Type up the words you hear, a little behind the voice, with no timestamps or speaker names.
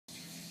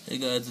Hey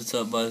guys, it's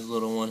up by this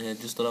little one here.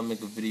 Just thought I'd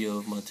make a video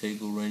of my Tegu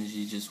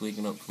Renji just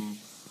waking up from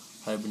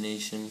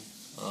hibernation.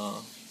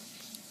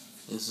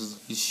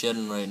 He's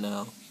shedding right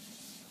now.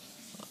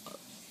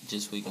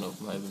 Just waking up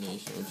from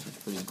hibernation, which is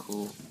pretty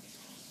cool.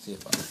 See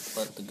if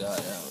I let the guy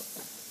out.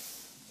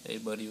 Hey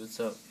buddy, what's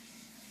up?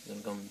 He's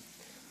gonna come.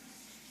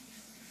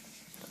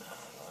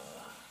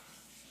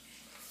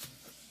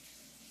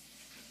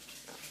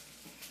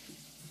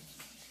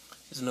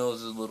 His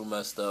nose is a little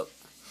messed up.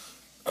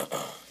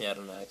 He had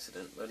an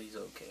accident, but he's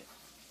okay.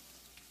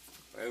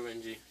 Right,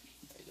 Renji?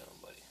 How you doing,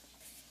 buddy?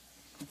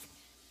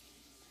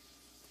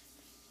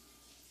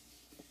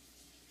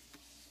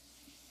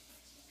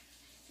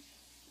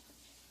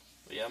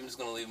 But yeah, I'm just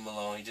gonna leave him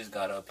alone. He just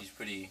got up. He's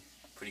pretty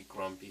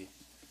grumpy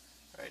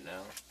right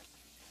now.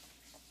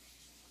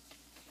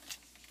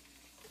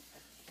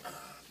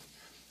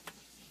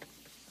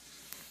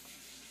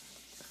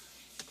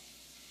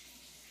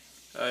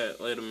 Alright,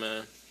 later,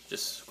 man.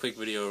 Just a quick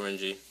video of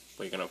Renji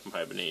waking up from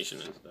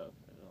hibernation and stuff.